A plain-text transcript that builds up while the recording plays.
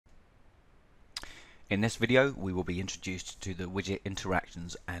In this video we will be introduced to the widget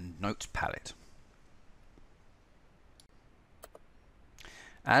interactions and notes palette.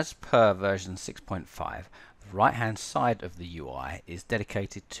 As per version 6.5, the right hand side of the UI is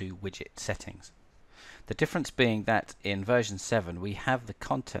dedicated to widget settings. The difference being that in version 7 we have the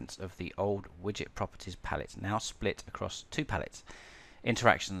contents of the old widget properties palette now split across two palettes: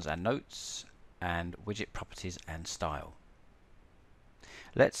 interactions and notes, and widget properties and style.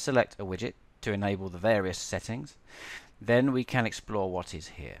 Let's select a widget to enable the various settings. Then we can explore what is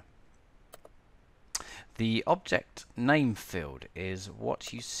here. The object name field is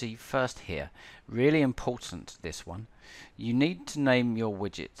what you see first here. Really important, this one. You need to name your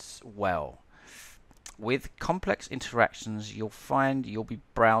widgets well. With complex interactions, you'll find you'll be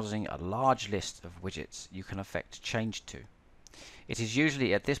browsing a large list of widgets you can affect change to. It is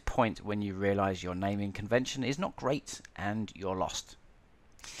usually at this point when you realize your naming convention is not great and you're lost.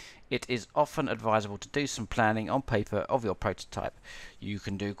 It is often advisable to do some planning on paper of your prototype. You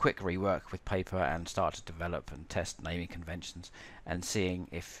can do quick rework with paper and start to develop and test naming conventions and seeing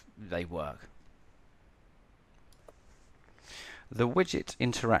if they work. The Widget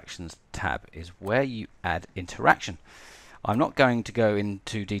Interactions tab is where you add interaction. I'm not going to go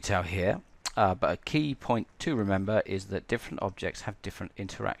into detail here, but a key point to remember is that different objects have different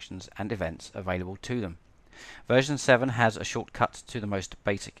interactions and events available to them. Version 7 has a shortcut to the most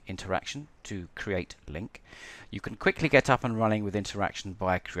basic interaction, to create link. You can quickly get up and running with interaction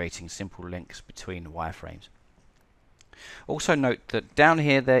by creating simple links between wireframes. Also note that down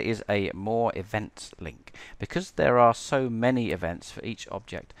here there is a more events link. Because there are so many events for each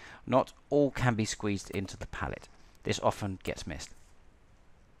object, not all can be squeezed into the palette. This often gets missed.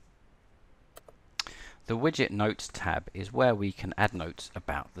 The Widget Notes tab is where we can add notes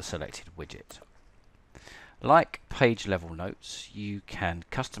about the selected widget. Like page level notes, you can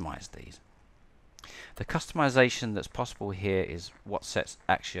customize these. The customization that's possible here is what sets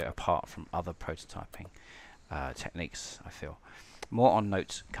Axure apart from other prototyping techniques, I feel. More on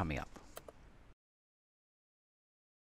notes coming up.